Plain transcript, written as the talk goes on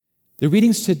The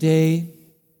readings today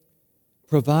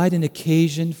provide an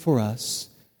occasion for us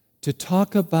to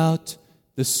talk about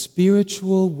the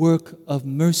spiritual work of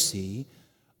mercy,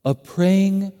 of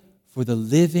praying for the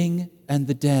living and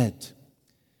the dead.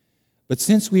 But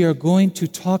since we are going to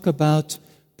talk about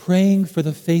praying for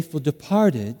the faithful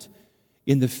departed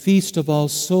in the Feast of All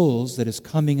Souls that is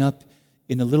coming up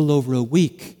in a little over a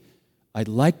week, I'd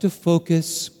like to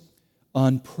focus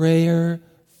on prayer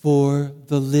for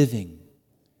the living.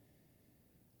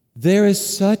 There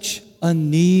is such a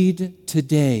need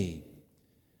today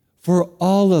for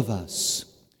all of us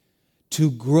to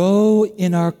grow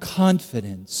in our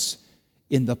confidence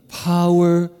in the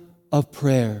power of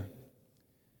prayer,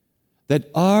 that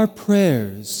our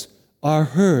prayers are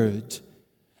heard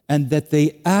and that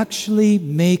they actually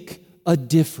make a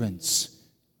difference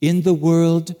in the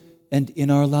world and in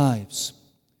our lives.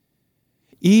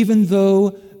 Even though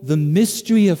the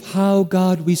mystery of how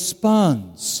God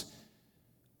responds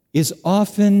is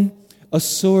often a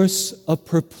source of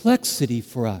perplexity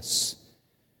for us,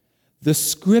 the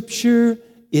Scripture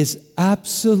is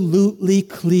absolutely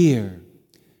clear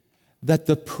that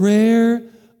the prayer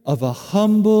of a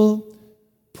humble,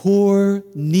 poor,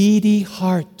 needy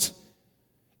heart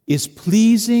is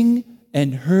pleasing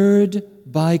and heard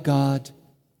by God.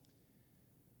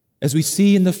 As we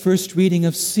see in the first reading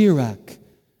of Sirach,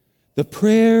 the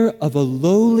prayer of a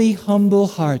lowly, humble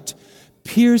heart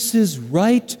pierces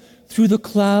right through the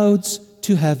clouds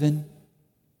to heaven.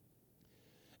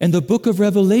 And the book of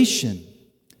Revelation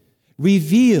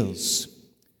reveals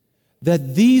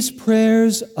that these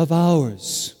prayers of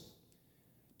ours,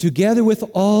 together with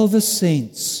all the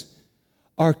saints,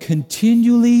 are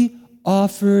continually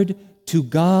offered to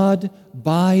God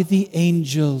by the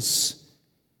angels.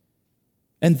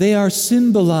 And they are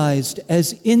symbolized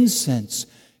as incense,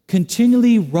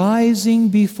 continually rising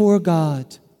before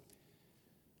God.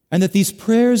 And that these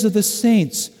prayers of the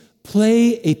saints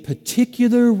play a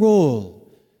particular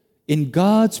role in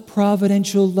God's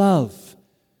providential love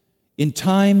in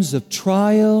times of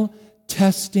trial,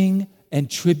 testing,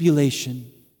 and tribulation.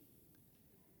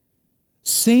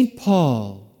 St.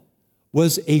 Paul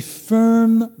was a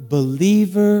firm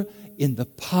believer in the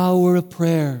power of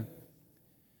prayer.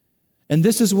 And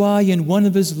this is why in one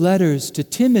of his letters to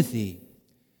Timothy,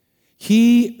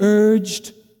 he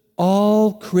urged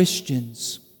all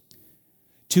Christians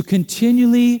to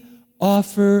continually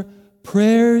offer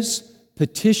prayers,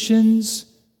 petitions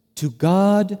to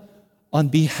God on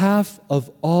behalf of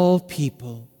all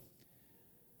people.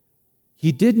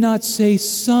 He did not say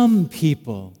some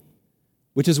people,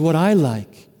 which is what I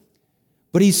like,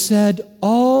 but he said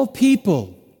all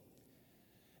people,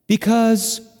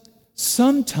 because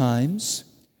sometimes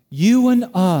you and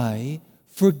I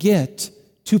forget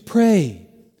to pray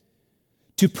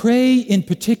in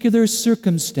particular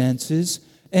circumstances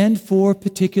and for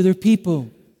particular people.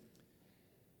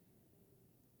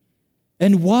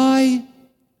 And why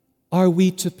are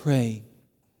we to pray?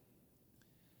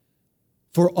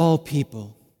 For all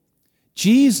people.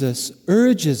 Jesus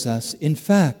urges us, in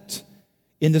fact,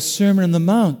 in the Sermon on the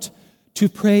Mount, to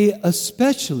pray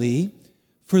especially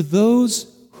for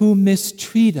those who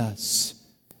mistreat us,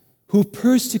 who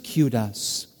persecute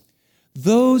us,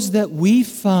 those that we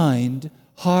find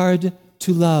hard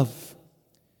to love.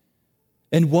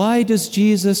 And why does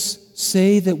Jesus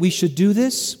say that we should do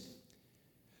this?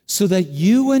 So that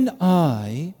you and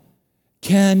I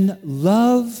can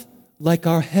love like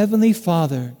our Heavenly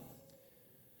Father,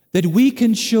 that we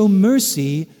can show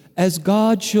mercy as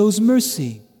God shows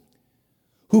mercy,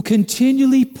 who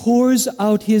continually pours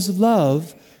out His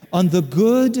love on the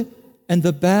good and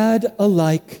the bad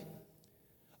alike,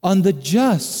 on the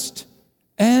just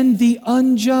and the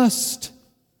unjust.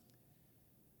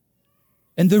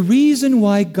 And the reason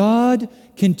why God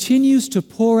continues to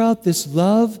pour out this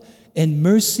love and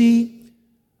mercy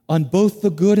on both the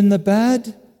good and the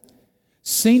bad,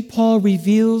 St. Paul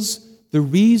reveals the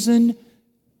reason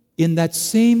in that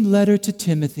same letter to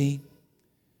Timothy,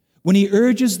 when he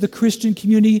urges the Christian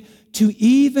community to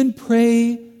even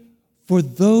pray for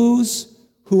those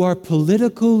who are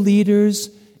political leaders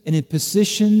and in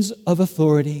positions of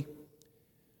authority.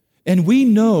 And we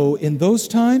know in those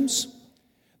times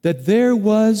that there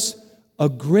was a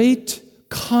great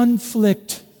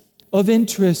conflict of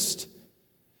interest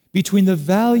between the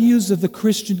values of the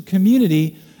Christian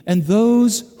community and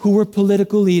those who were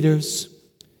political leaders.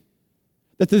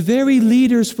 That the very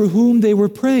leaders for whom they were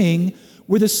praying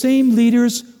were the same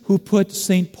leaders who put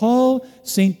St. Paul,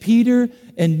 St. Peter,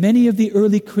 and many of the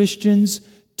early Christians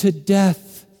to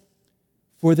death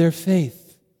for their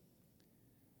faith.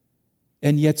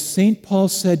 And yet St. Paul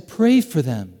said, pray for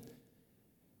them.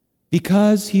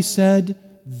 because he said,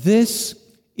 this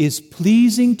is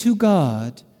pleasing to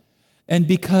God, and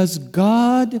because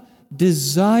God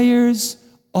desires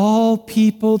all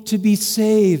people to be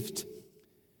saved.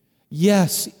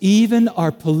 Yes, even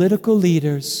our political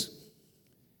leaders.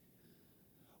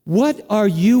 What are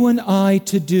you and I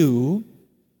to do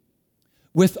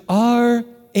with our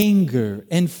anger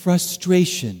and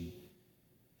frustration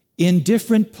in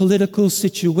different political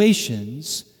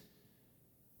situations?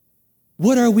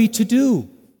 What are we to do?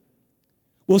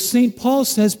 Well, St. Paul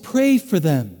says, pray for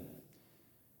them.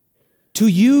 To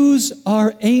use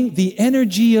the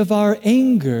energy of our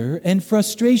anger and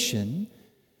frustration,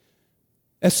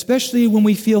 especially when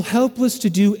we feel helpless to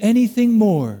do anything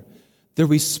more, the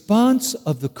response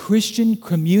of the Christian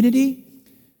community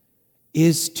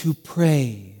is to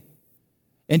pray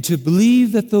and to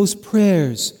believe that those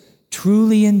prayers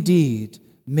truly indeed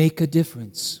make a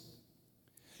difference.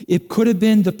 It could have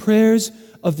been the prayers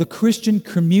of the Christian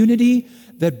community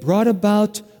that brought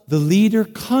about the leader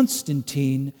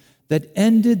Constantine that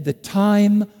ended the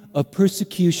time of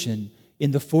persecution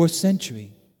in the 4th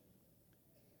century.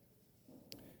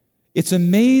 It's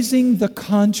amazing the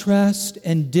contrast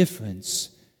and difference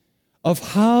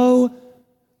of how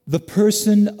the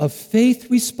person of faith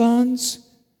responds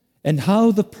and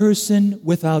how the person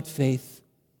without faith.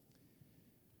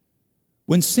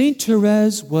 When Saint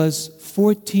Therese was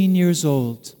 14 years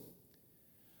old,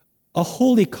 a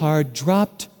holy card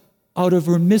dropped out of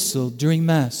her missal during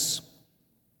Mass.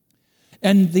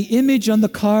 And the image on the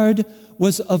card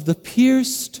was of the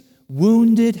pierced,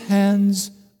 wounded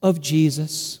hands of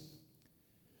Jesus.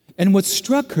 And what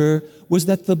struck her was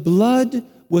that the blood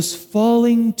was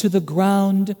falling to the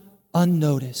ground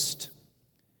unnoticed.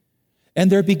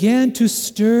 And there began to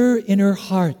stir in her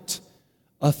heart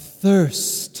a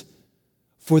thirst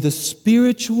for the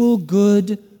spiritual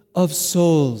good of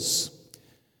souls,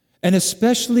 and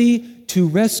especially to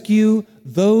rescue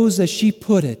those, as she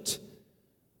put it,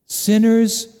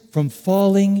 sinners from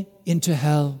falling into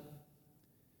hell.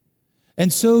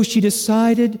 And so she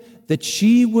decided that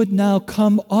she would now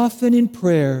come often in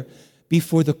prayer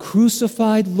before the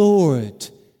crucified Lord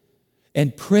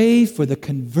and pray for the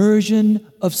conversion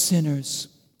of sinners.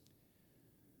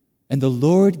 And the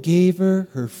Lord gave her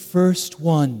her first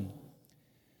one,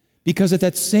 because at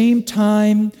that same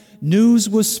time, news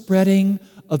was spreading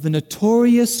of the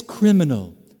notorious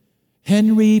criminal,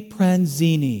 Henry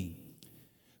Pranzini,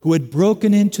 who had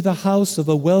broken into the house of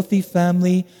a wealthy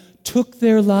family, took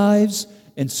their lives,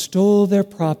 and stole their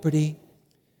property.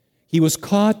 He was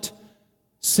caught,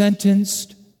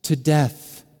 sentenced to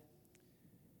death.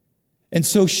 And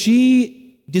so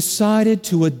she decided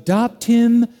to adopt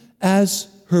him as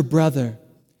her brother.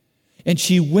 And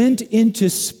she went into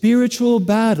spiritual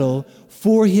battle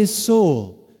for his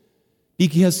soul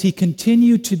because he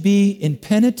continued to be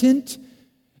impenitent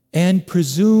and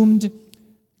claimed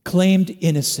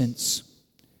innocence.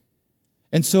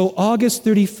 And so August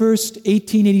 31st,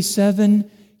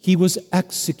 1887, he was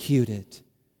executed.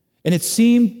 And it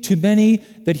seemed to many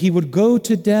that he would go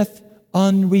to death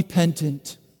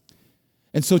unrepentant.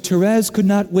 And so Therese could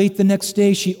not wait the next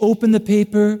day. She opened the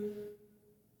paper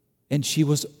and she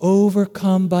was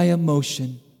overcome by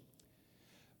emotion.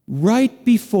 Right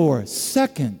before,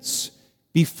 seconds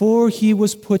before he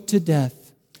was put to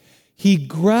death, he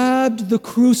grabbed the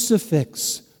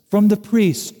crucifix from the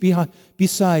priest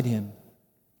beside him.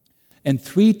 And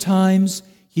 3 times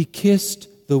he kissed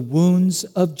the wounds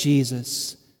of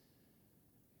Jesus.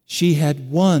 She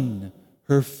had won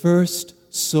her first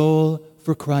soul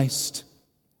for Christ.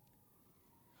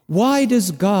 Why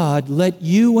does God let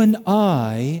you and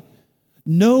I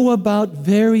know about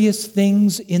various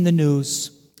things in the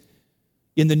news,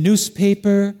 in the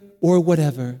newspaper, or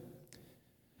whatever?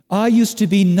 I used to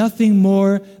be nothing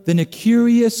more than a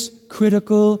curious,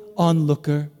 critical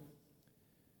onlooker,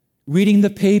 reading the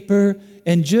paper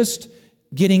and just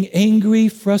getting angry,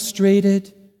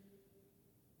 frustrated,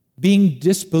 being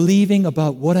disbelieving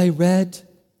about what I read.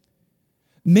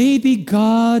 Maybe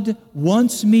God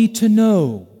wants me to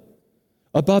know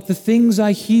about the things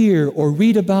I hear or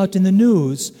read about in the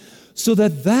news so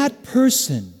that that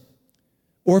person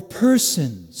or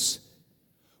persons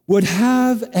would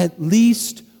have at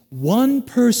least one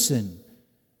person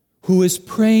who is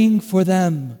praying for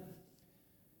them.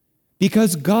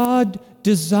 Because God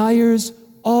desires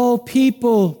all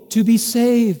people to be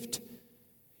saved.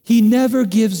 He never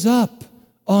gives up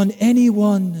on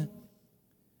anyone.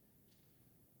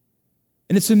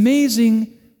 And it's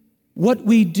amazing what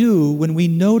we do when we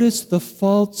notice the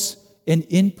faults and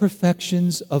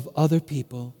imperfections of other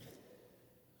people.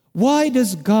 Why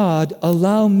does God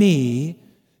allow me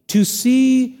to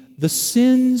see the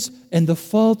sins and the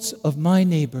faults of my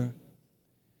neighbor?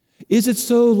 Is it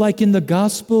so, like in the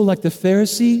gospel, like the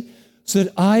Pharisee, so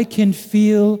that I can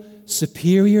feel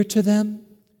superior to them,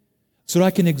 so that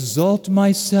I can exalt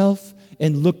myself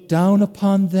and look down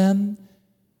upon them,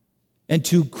 and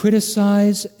to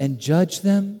criticize and judge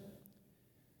them?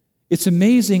 It's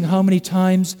amazing how many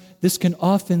times this can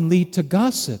often lead to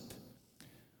gossip,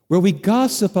 where we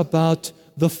gossip about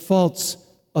the faults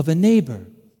of a neighbor.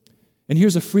 And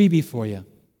here's a freebie for you.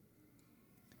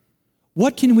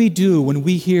 What can we do when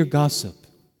we hear gossip?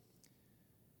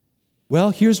 Well,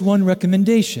 here's one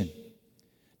recommendation.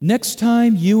 Next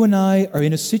time you and I are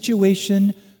in a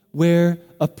situation where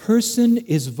a person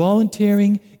is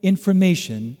volunteering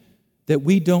information that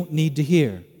we don't need to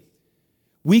hear,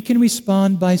 we can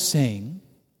respond by saying,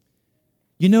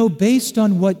 based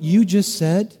on what you just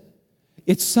said,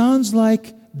 it sounds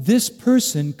like this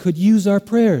person could use our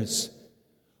prayers.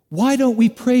 Why don't we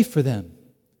pray for them?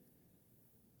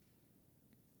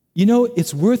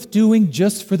 It's worth doing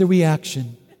just for the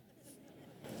reaction.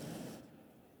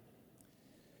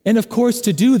 And of course,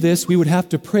 to do this, we would have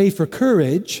to pray for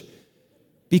courage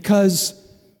because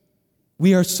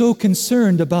we are so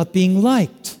concerned about being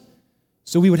liked.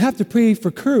 So we would have to pray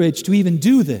for courage to even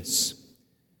do this.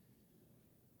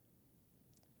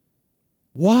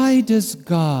 Why does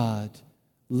God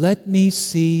let me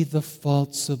see the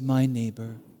faults of my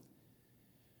neighbor?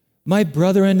 My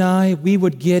brother and I, we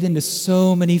would get into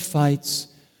so many fights.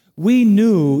 We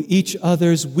knew each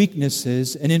other's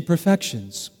weaknesses and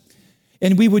imperfections.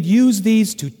 And we would use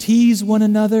these to tease one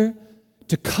another,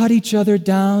 to cut each other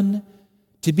down,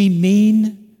 to be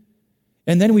mean.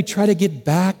 And then we try to get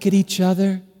back at each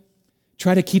other,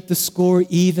 try to keep the score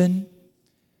even.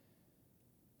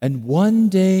 And one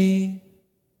day,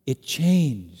 it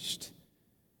changed.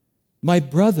 My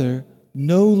brother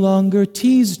no longer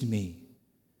teased me.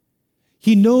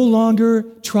 He no longer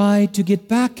tried to get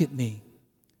back at me.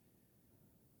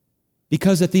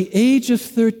 Because at the age of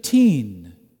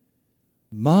 13,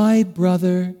 my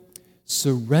brother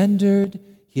surrendered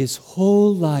his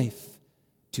whole life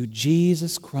to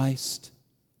Jesus Christ.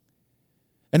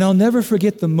 And I'll never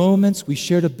forget the moments we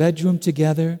shared a bedroom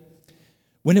together.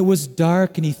 When it was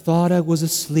dark and he thought I was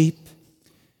asleep,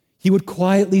 he would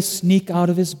quietly sneak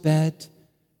out of his bed,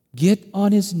 get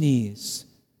on his knees,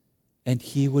 and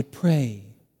he would pray.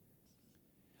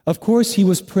 Of course, he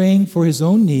was praying for his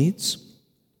own needs,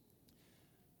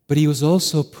 but he was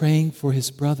also praying for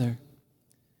his brother.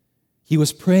 He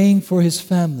was praying for his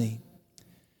family.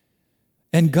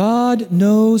 And God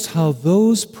knows how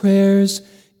those prayers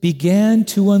began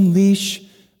to unleash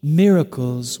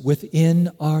miracles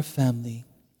within our family.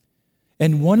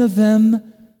 And one of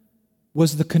them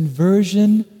was the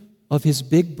conversion of his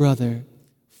big brother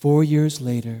 4 years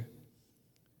later.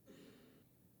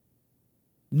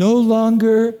 No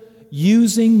longer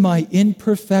using my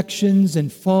imperfections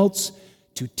and faults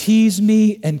to tease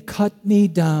me and cut me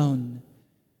down,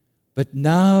 but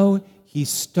now he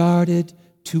started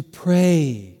to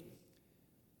pray,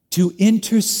 to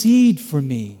intercede for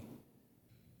me.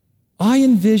 I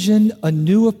envision a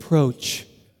new approach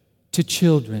to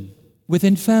children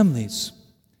within families.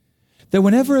 That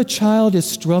whenever a child is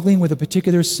struggling with a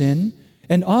particular sin,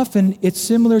 and often it's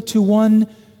similar to one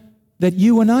that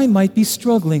you and I might be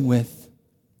struggling with,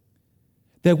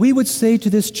 that we would say to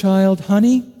this child,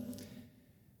 honey,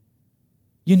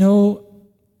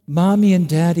 mommy and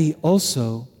daddy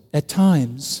also at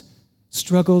times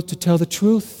struggle to tell the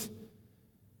truth.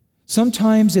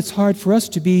 Sometimes it's hard for us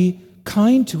to be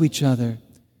kind to each other.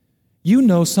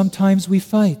 Sometimes we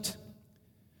fight.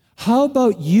 How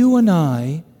about you and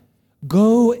I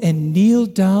go and kneel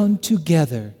down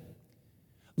together?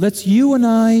 Let's you and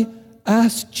I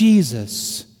ask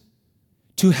Jesus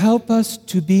to help us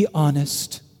to be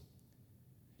honest,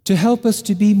 to help us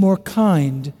to be more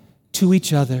kind to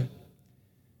each other.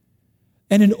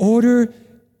 And in order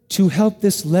to help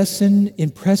this lesson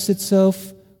impress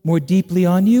itself more deeply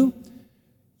on you,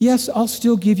 yes, I'll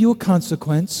still give you a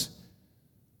consequence,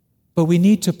 but we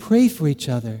need to pray for each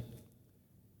other.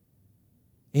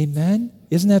 Amen?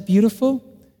 Isn't that beautiful?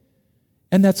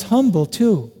 And that's humble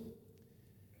too.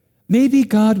 Maybe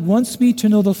God wants me to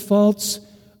know the faults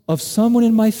of someone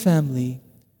in my family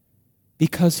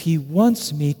because He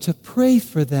wants me to pray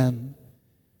for them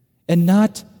and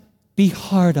not be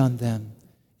hard on them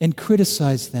and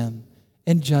criticize them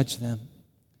and judge them.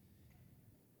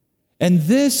 And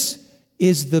this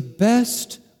is the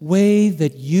best way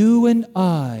that you and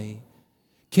I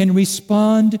can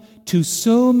respond to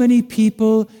so many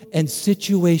people and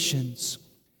situations.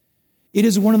 It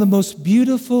is one of the most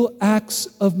beautiful acts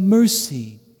of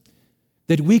mercy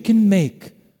that we can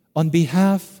make on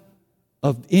behalf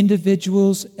of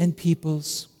individuals and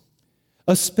peoples,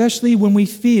 especially when we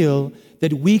feel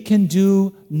that we can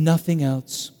do nothing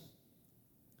else.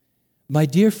 My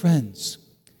dear friends,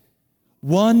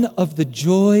 one of the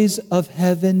joys of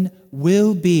heaven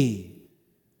will be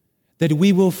that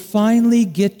we will finally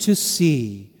get to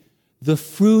see the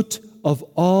fruit of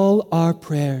all our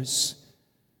prayers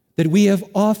that we have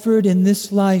offered in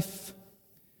this life.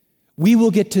 We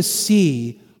will get to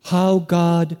see how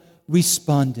God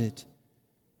responded,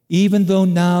 even though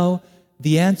now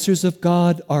the answers of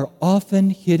God are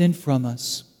often hidden from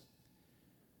us.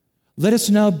 Let us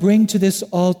now bring to this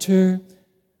altar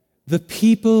the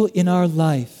people in our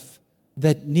life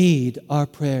that need our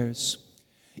prayers,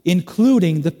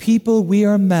 including the people we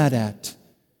are mad at,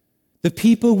 the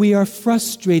people we are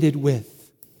frustrated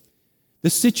with, the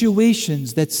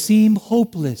situations that seem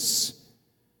hopeless,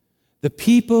 the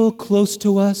people close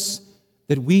to us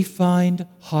that we find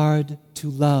hard to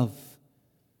love.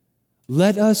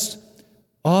 Let us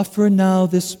offer now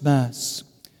this Mass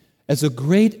as a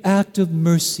great act of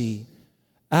mercy,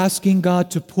 asking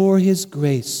God to pour His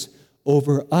grace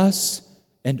over us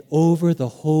and over the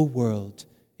whole world.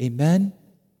 Amen.